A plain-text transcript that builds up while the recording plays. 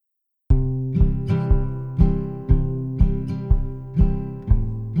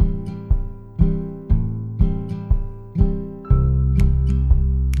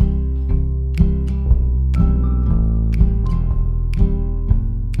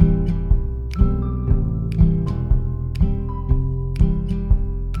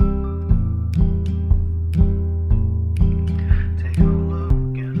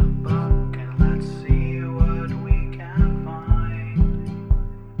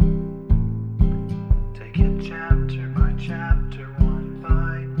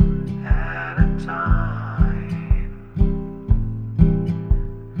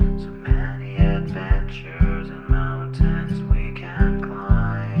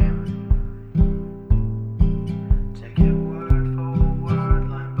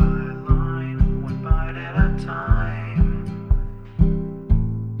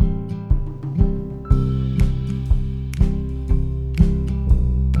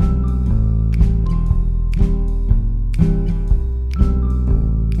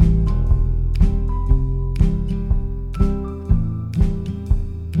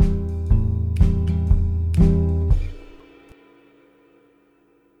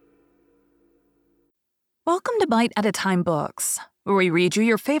Welcome to Bite at a Time Books, where we read you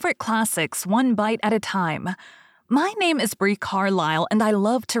your favorite classics one bite at a time. My name is Brie Carlisle, and I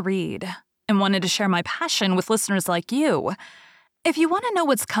love to read, and wanted to share my passion with listeners like you. If you want to know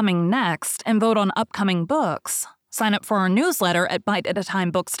what's coming next and vote on upcoming books, sign up for our newsletter at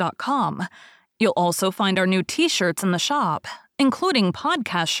biteatatimebooks.com. You'll also find our new t-shirts in the shop, including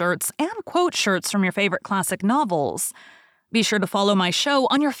podcast shirts and quote shirts from your favorite classic novels. Be sure to follow my show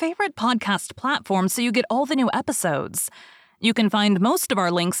on your favorite podcast platform so you get all the new episodes. You can find most of our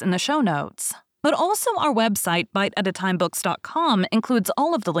links in the show notes, but also our website, biteatatimebooks.com, includes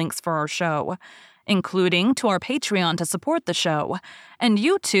all of the links for our show, including to our Patreon to support the show, and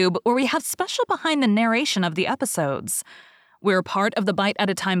YouTube, where we have special behind the narration of the episodes. We're part of the Bite at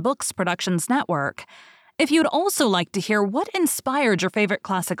a Time Books Productions Network. If you'd also like to hear what inspired your favorite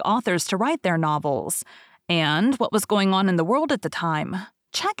classic authors to write their novels, and what was going on in the world at the time,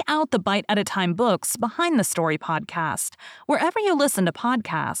 check out the Bite at a Time Books Behind the Story podcast, wherever you listen to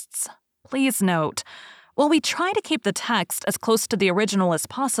podcasts. Please note, while we try to keep the text as close to the original as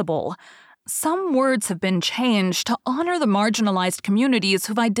possible, some words have been changed to honor the marginalized communities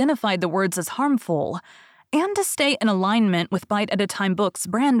who've identified the words as harmful, and to stay in alignment with Bite at a Time Books'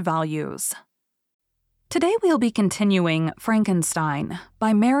 brand values. Today we'll be continuing Frankenstein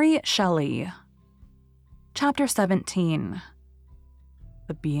by Mary Shelley. Chapter 17.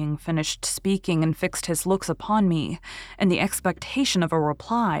 The being finished speaking and fixed his looks upon me in the expectation of a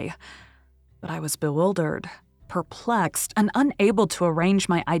reply, but I was bewildered, perplexed, and unable to arrange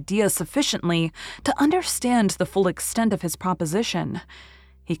my ideas sufficiently to understand the full extent of his proposition.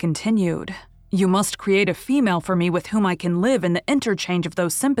 He continued, "You must create a female for me with whom I can live in the interchange of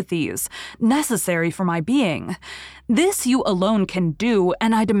those sympathies necessary for my being. This you alone can do,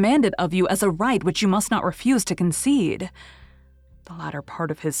 and I demand it of you as a right which you must not refuse to concede." The latter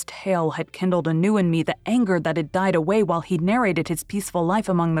part of his tale had kindled anew in me the anger that had died away while he narrated his peaceful life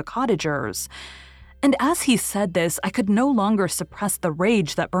among the cottagers. And as he said this, I could no longer suppress the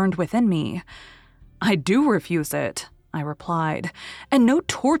rage that burned within me. "I do refuse it," I replied, "and no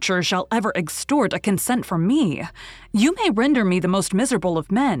torture shall ever extort a consent from me. You may render me the most miserable of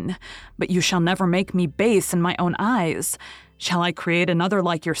men, but you shall never make me base in my own eyes. Shall I create another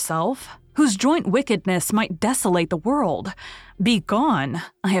like yourself, whose joint wickedness might desolate the world? Be gone.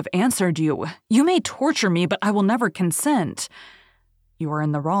 I have answered you. You may torture me, but I will never consent." "You are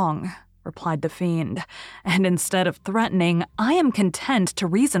in the wrong," replied the fiend, "and instead of threatening, I am content to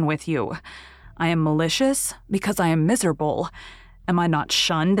reason with you. I am malicious because I am miserable. Am I not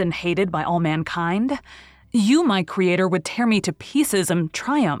shunned and hated by all mankind? You, my creator, would tear me to pieces and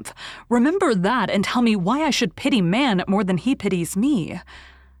triumph. Remember that and tell me why I should pity man more than he pities me.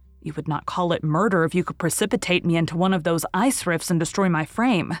 You would not call it murder if you could precipitate me into one of those ice rifts and destroy my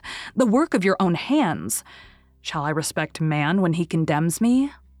frame, the work of your own hands. Shall I respect man when he condemns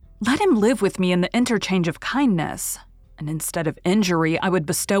me? Let him live with me in the interchange of kindness. And instead of injury, I would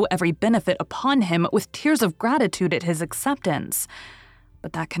bestow every benefit upon him with tears of gratitude at his acceptance.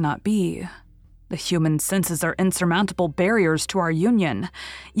 But that cannot be. The human senses are insurmountable barriers to our union,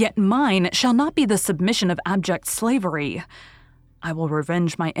 yet mine shall not be the submission of abject slavery. I will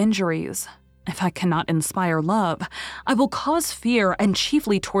revenge my injuries. If I cannot inspire love, I will cause fear, and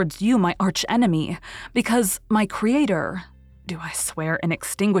chiefly towards you, my archenemy, because, my creator, do I swear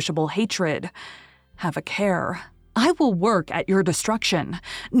inextinguishable hatred? Have a care. I will work at your destruction,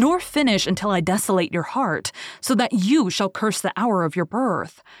 nor finish until I desolate your heart, so that you shall curse the hour of your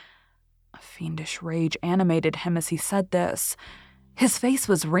birth." A fiendish rage animated him as he said this. His face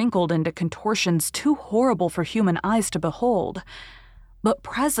was wrinkled into contortions too horrible for human eyes to behold. But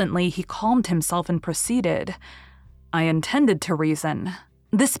presently he calmed himself and proceeded. "I intended to reason.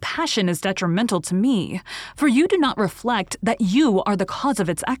 This passion is detrimental to me, for you do not reflect that you are the cause of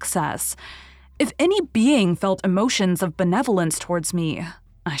its excess. If any being felt emotions of benevolence towards me,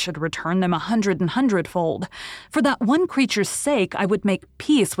 I should return them 100 and 100-fold. For that one creature's sake, I would make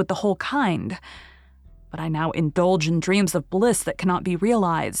peace with the whole kind. But I now indulge in dreams of bliss that cannot be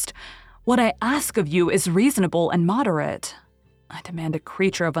realized. What I ask of you is reasonable and moderate. I demand a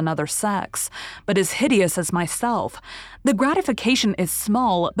creature of another sex, but as hideous as myself. The gratification is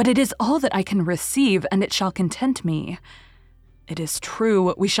small, but it is all that I can receive, and it shall content me. It is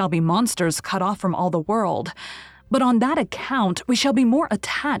true, we shall be monsters cut off from all the world, but on that account we shall be more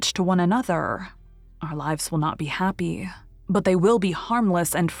attached to one another. Our lives will not be happy, but they will be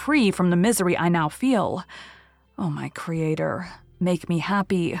harmless and free from the misery I now feel. Oh, my creator, make me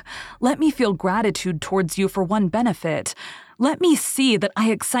happy. Let me feel gratitude towards you for one benefit. Let me see that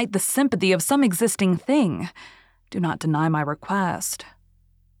I excite the sympathy of some existing thing. Do not deny my request."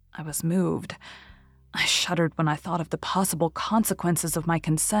 I was moved. I shuddered when I thought of the possible consequences of my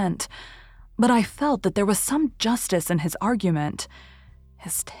consent, but I felt that there was some justice in his argument.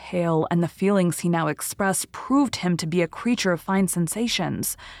 His tale and the feelings he now expressed proved him to be a creature of fine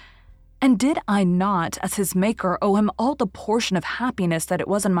sensations. And did I not, as his maker, owe him all the portion of happiness that it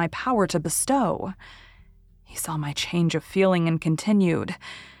was in my power to bestow? He saw my change of feeling and continued,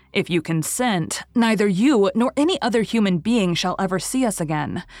 "If you consent, neither you nor any other human being shall ever see us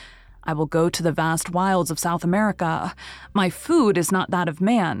again. I will go to the vast wilds of South America. My food is not that of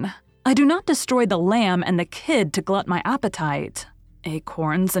man. I do not destroy the lamb and the kid to glut my appetite.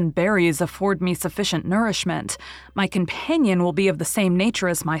 Acorns and berries afford me sufficient nourishment. My companion will be of the same nature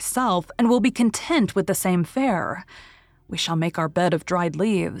as myself and will be content with the same fare. We shall make our bed of dried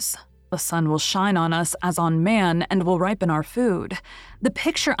leaves. The sun will shine on us as on man and will ripen our food. The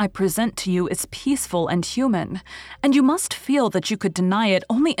picture I present to you is peaceful and human, and you must feel that you could deny it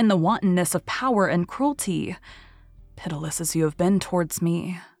only in the wantonness of power and cruelty. Pitiless as you have been towards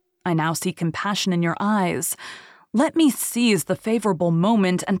me, I now see compassion in your eyes. Let me seize the favorable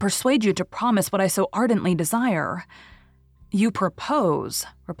moment and persuade you to promise what I so ardently desire." "You propose,"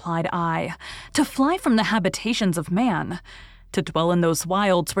 replied I, "to fly from the habitations of man, to dwell in those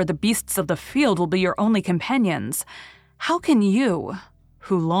wilds where the beasts of the field will be your only companions. How can you,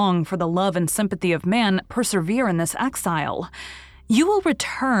 who long for the love and sympathy of man, persevere in this exile? You will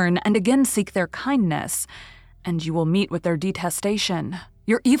return and again seek their kindness, and you will meet with their detestation.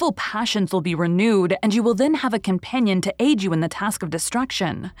 Your evil passions will be renewed, and you will then have a companion to aid you in the task of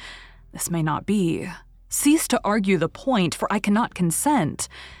destruction. This may not be. Cease to argue the point, for I cannot consent.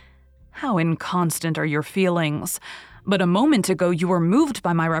 How inconstant are your feelings! But a moment ago you were moved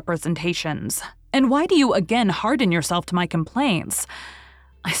by my representations, and why do you again harden yourself to my complaints?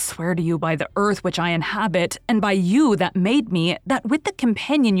 I swear to you by the earth which I inhabit, and by you that made me, that with the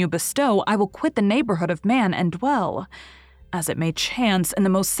companion you bestow I will quit the neighborhood of man and dwell, as it may chance, in the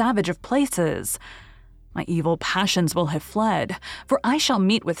most savage of places. My evil passions will have fled, for I shall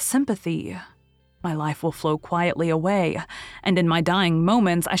meet with sympathy. My life will flow quietly away, and in my dying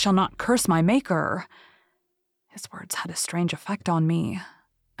moments I shall not curse my Maker." His words had a strange effect on me.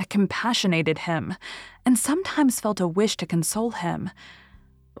 I compassionated him, and sometimes felt a wish to console him.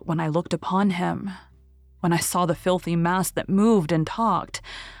 But when I looked upon him, when I saw the filthy mass that moved and talked,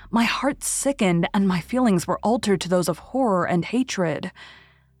 my heart sickened and my feelings were altered to those of horror and hatred.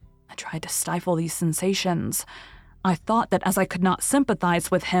 I tried to stifle these sensations. I thought that as I could not sympathize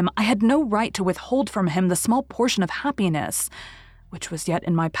with him, I had no right to withhold from him the small portion of happiness, which was yet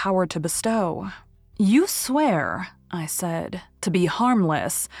in my power to bestow. "You swear," I said, "to be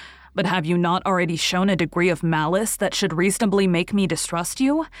harmless, but have you not already shown a degree of malice that should reasonably make me distrust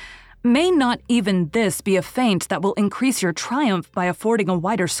you? May not even this be a feint that will increase your triumph by affording a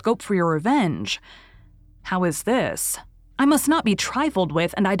wider scope for your revenge?" "How is this? I must not be trifled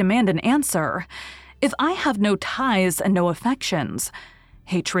with, and I demand an answer. If I have no ties and no affections,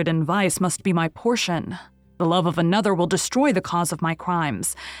 hatred and vice must be my portion. The love of another will destroy the cause of my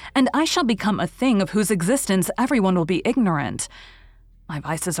crimes, and I shall become a thing of whose existence everyone will be ignorant. My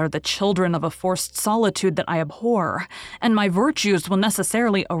vices are the children of a forced solitude that I abhor, and my virtues will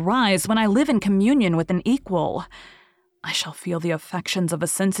necessarily arise when I live in communion with an equal. I shall feel the affections of a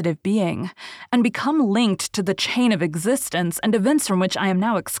sensitive being, and become linked to the chain of existence and events from which I am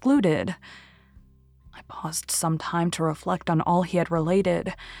now excluded." I paused some time to reflect on all he had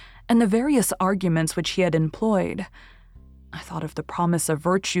related, and the various arguments which he had employed. I thought of the promise of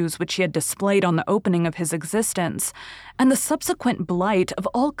virtues which he had displayed on the opening of his existence, and the subsequent blight of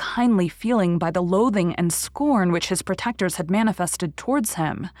all kindly feeling by the loathing and scorn which his protectors had manifested towards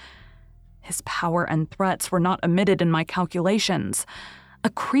him. His power and threats were not omitted in my calculations. A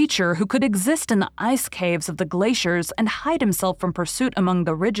creature who could exist in the ice caves of the glaciers and hide himself from pursuit among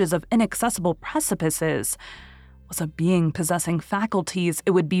the ridges of inaccessible precipices was a being possessing faculties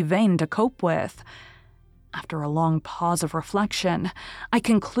it would be vain to cope with. After a long pause of reflection, I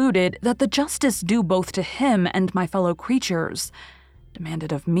concluded that the justice due both to him and my fellow creatures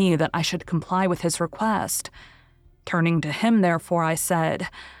demanded of me that I should comply with his request. Turning to him, therefore, I said,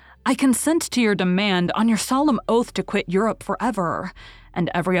 "I consent to your demand on your solemn oath to quit Europe forever, and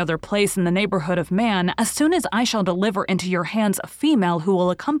every other place in the neighborhood of man, as soon as I shall deliver into your hands a female who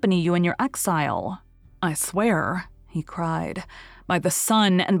will accompany you in your exile." "I swear," he cried, "by the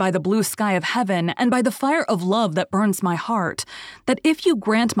sun and by the blue sky of heaven and by the fire of love that burns my heart, that if you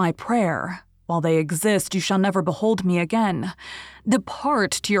grant my prayer, while they exist you shall never behold me again.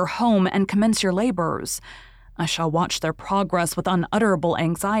 Depart to your home and commence your labors. I shall watch their progress with unutterable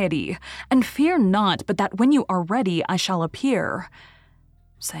anxiety, and fear not but that when you are ready I shall appear."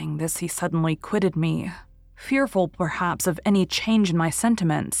 Saying this, he suddenly quitted me, fearful perhaps of any change in my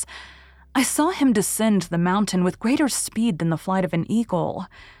sentiments. I saw him descend the mountain with greater speed than the flight of an eagle,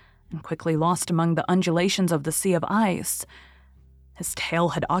 and quickly lost among the undulations of the sea of ice. His tail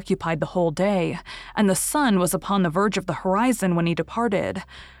had occupied the whole day, and the sun was upon the verge of the horizon when he departed.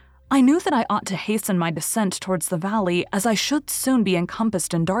 I knew that I ought to hasten my descent towards the valley, as I should soon be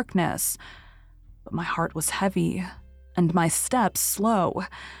encompassed in darkness. But my heart was heavy, and my steps slow.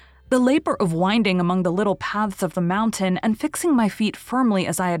 The labor of winding among the little paths of the mountain and fixing my feet firmly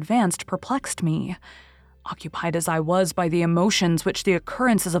as I advanced perplexed me, occupied as I was by the emotions which the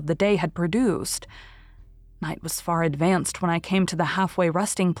occurrences of the day had produced. Night was far advanced when I came to the halfway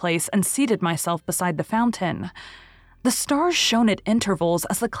resting place and seated myself beside the fountain. The stars shone at intervals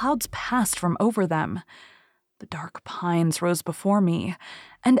as the clouds passed from over them. The dark pines rose before me,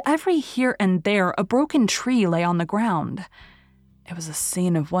 and every here and there a broken tree lay on the ground. It was a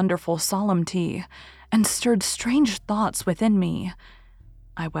scene of wonderful solemnity, and stirred strange thoughts within me.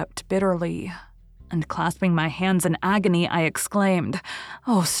 I wept bitterly, and clasping my hands in agony, I exclaimed,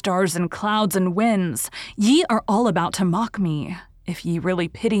 "O stars and clouds and winds, ye are all about to mock me. If ye really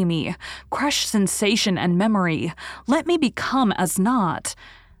pity me, crush sensation and memory, let me become as naught.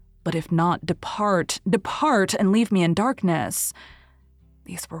 But if not, depart, and leave me in darkness."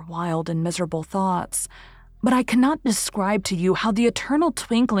 These were wild and miserable thoughts, but I cannot describe to you how the eternal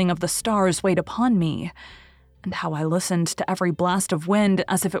twinkling of the stars weighed upon me, and how I listened to every blast of wind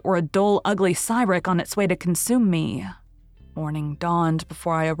as if it were a dull, ugly Cyric on its way to consume me. Morning dawned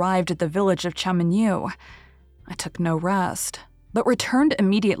before I arrived at the village of Chamonix. I took no rest, but returned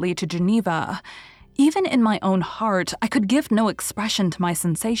immediately to Geneva. Even in my own heart, I could give no expression to my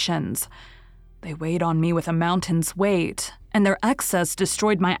sensations. They weighed on me with a mountain's weight, and their excess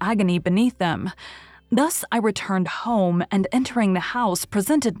destroyed my agony beneath them. Thus I returned home, and entering the house,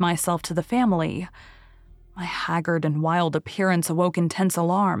 presented myself to the family. My haggard and wild appearance awoke intense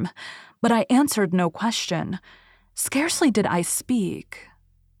alarm, but I answered no question. Scarcely did I speak.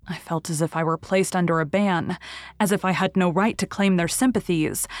 I felt as if I were placed under a ban, as if I had no right to claim their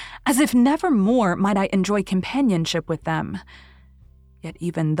sympathies, as if never more might I enjoy companionship with them. Yet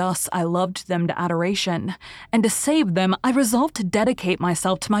even thus I loved them to adoration, and to save them I resolved to dedicate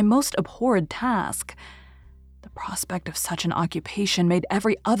myself to my most abhorred task. The prospect of such an occupation made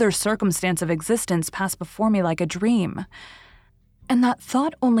every other circumstance of existence pass before me like a dream, and that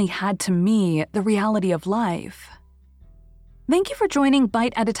thought only had to me the reality of life. Thank you for joining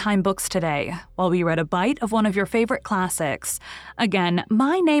Bite at a Time Books today, while we read a bite of one of your favorite classics. Again,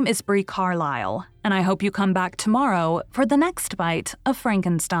 my name is Brie Carlisle, and I hope you come back tomorrow for the next bite of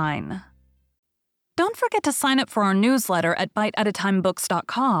Frankenstein. Don't forget to sign up for our newsletter at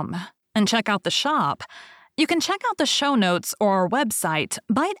biteatatimebooks.com and check out the shop. You can check out the show notes or our website,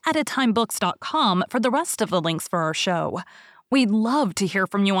 biteatatimebooks.com, for the rest of the links for our show. We'd love to hear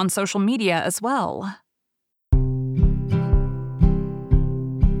from you on social media as well.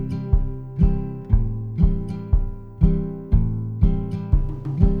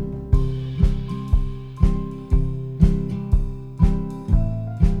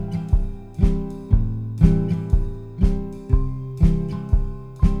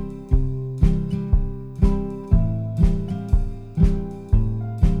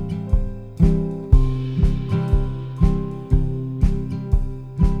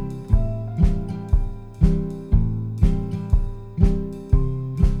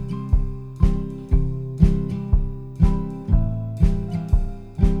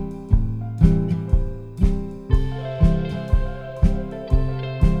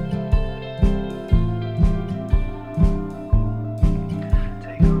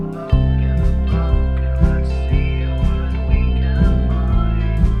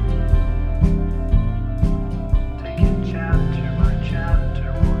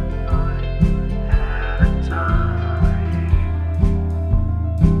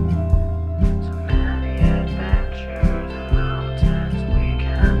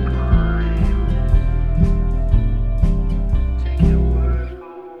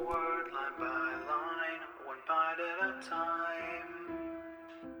 Time.